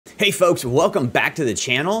Hey folks, welcome back to the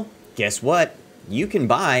channel. Guess what? You can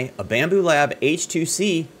buy a Bambu Lab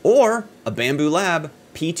H2C or a Bambu Lab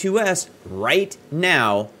P2S right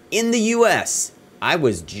now in the US. I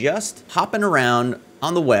was just hopping around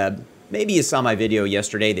on the web. Maybe you saw my video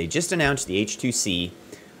yesterday. They just announced the H2C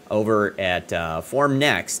over at Form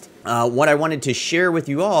Next. What I wanted to share with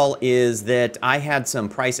you all is that I had some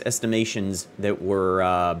price estimations that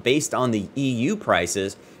were based on the EU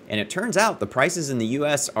prices, and it turns out the prices in the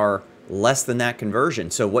US are less than that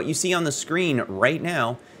conversion. So what you see on the screen right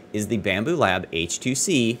now is the Bambu Lab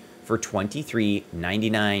H2C for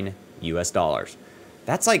 $23.99 US dollars.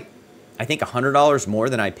 That's like, I think $100 more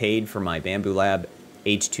than I paid for my Bambu Lab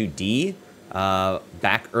H2D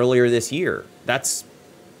back earlier this year. That's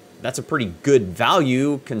a pretty good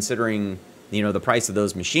value considering, you know, the price of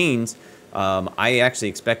those machines. I actually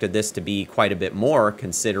expected this to be quite a bit more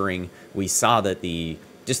considering we saw that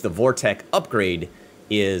just the Vortech upgrade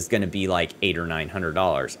is going to be like $800 or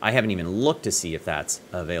 $900. I haven't even looked to see if that's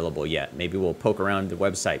available yet. Maybe we'll poke around the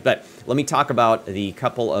website. But let me talk about the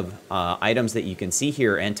couple of items that you can see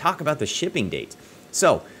here and talk about the shipping dates.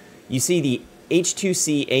 So you see the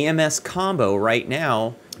H2C AMS combo right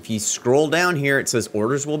now. If you scroll down here, it says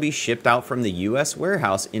orders will be shipped out from the US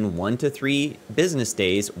warehouse in 1 to 3 business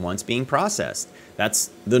days once being processed. That's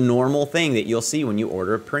the normal thing that you'll see when you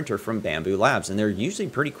order a printer from Bambu Labs, and they're usually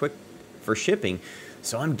pretty quick for shipping.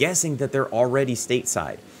 So I'm guessing that they're already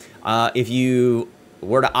stateside. If you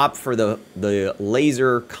were to opt for the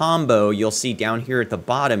laser combo, you'll see down here at the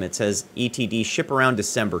bottom, it says ETD ship around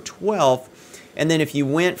December 12th. And then if you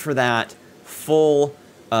went for that full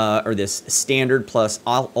or this standard plus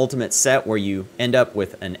ultimate set where you end up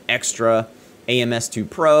with an extra AMS2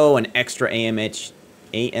 Pro, an extra AMS-HT,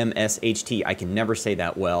 I can never say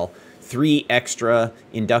that well, 3 extra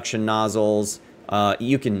induction nozzles,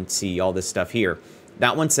 you can see all this stuff here.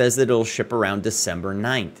 That one says that it'll ship around December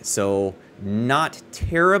 9th, so not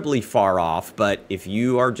terribly far off, but if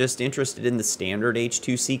you are just interested in the standard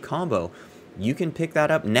H2C combo, you can pick that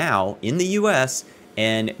up now in the US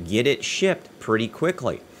and get it shipped pretty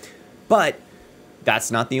quickly. But that's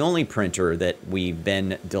not the only printer that we've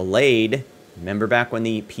been delayed. Remember back when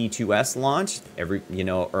the P2S launched?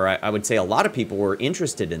 I would say a lot of people were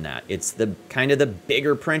interested in that. It's the kind of the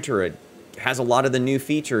bigger printer. It has a lot of the new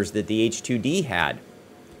features that the H2D had.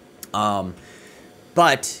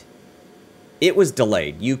 But it was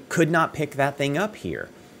delayed. You could not pick that thing up here.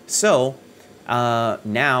 So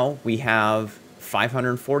now we have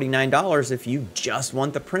 $549 if you just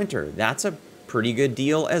want the printer. That's a pretty good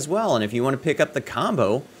deal as well. And if you want to pick up the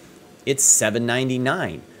combo, it's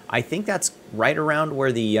 $799. I think that's right around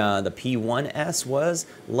where the P1S was.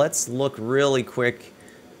 Let's look really quick.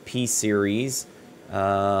 P series,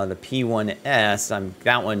 the P1S.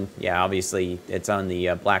 That one, yeah, obviously it's on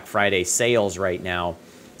the Black Friday sales right now.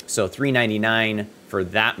 So $399 for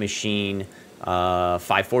that machine,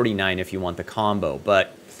 $549 if you want the combo.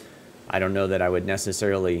 But I don't know that I would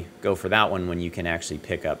necessarily go for that one when you can actually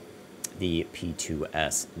pick up the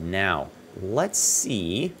P2S now. Let's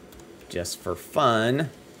see, just for fun,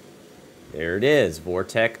 there it is,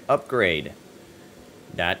 Vortech upgrade.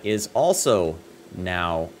 That is also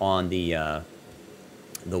now on the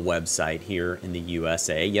website here in the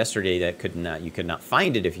USA. Yesterday you could not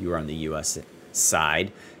find it if you were on the US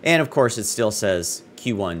side. And of course it still says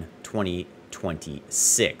Q1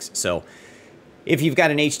 2026. So if you've got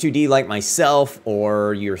an H2D like myself,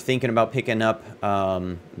 or you're thinking about picking up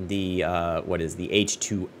the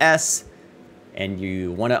H2S, and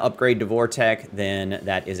you want to upgrade to Vortech, then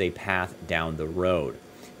that is a path down the road.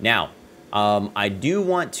 Now, I do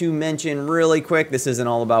want to mention really quick, this isn't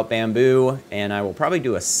all about Bambu, and I will probably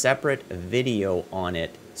do a separate video on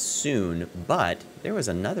it soon, but there was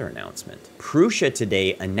another announcement. Prusa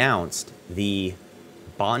today announced the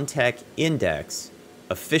Bondtech Index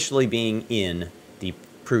officially being in the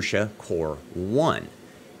Prusa Core 1.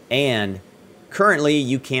 And currently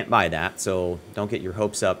you can't buy that, so don't get your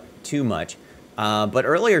hopes up too much. But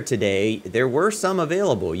earlier today, there were some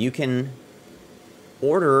available. You can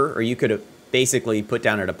order, or you could basically put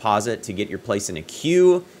down a deposit to get your place in a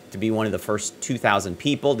queue, to be one of the first 2,000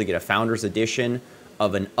 people to get a Founders Edition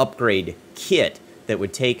of an upgrade kit that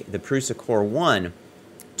would take the Prusa Core 1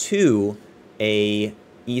 to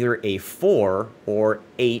either a 4 or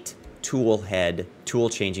 8 tool head tool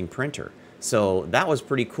changing printer. So that was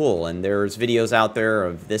pretty cool, and there's videos out there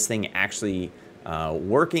of this thing actually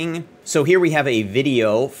working. So here we have a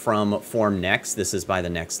video from Form Next. This is by the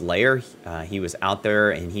Next Layer. He was out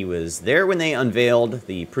there, and he was there when they unveiled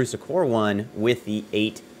the Prusa Core 1 with the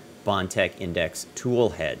 8 Bondtech Index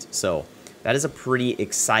tool heads. So that is a pretty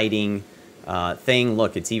exciting thing.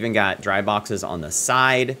 Look, it's even got dry boxes on the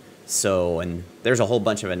side. So, and there's a whole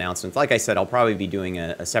bunch of announcements. Like I said, I'll probably be doing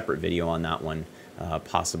a separate video on that one,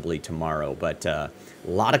 possibly tomorrow. But a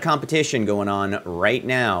lot of competition going on right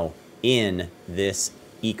now in this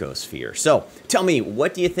ecosphere. So tell me,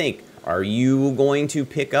 what do you think? Are you going to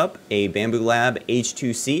pick up a Bambu Lab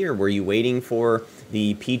H2C, or were you waiting for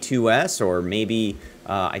the P2S, or maybe,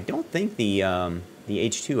 I don't think the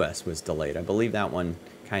H2S was delayed. I believe that one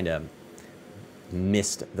kind of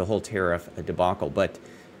missed the whole tariff debacle. But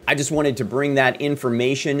I just wanted to bring that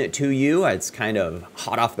information to you. It's kind of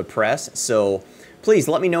hot off the press. So please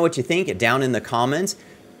let me know what you think down in the comments.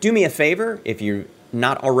 Do me a favor, if you're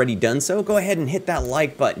not already done so, go ahead and hit that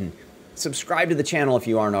like button. Subscribe to the channel if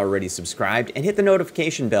you aren't already subscribed, and hit the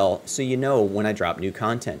notification bell so you know when I drop new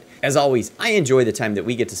content. As always, I enjoy the time that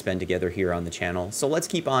we get to spend together here on the channel, so let's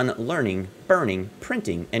keep on learning, burning,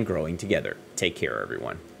 printing, and growing together. Take care,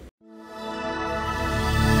 everyone.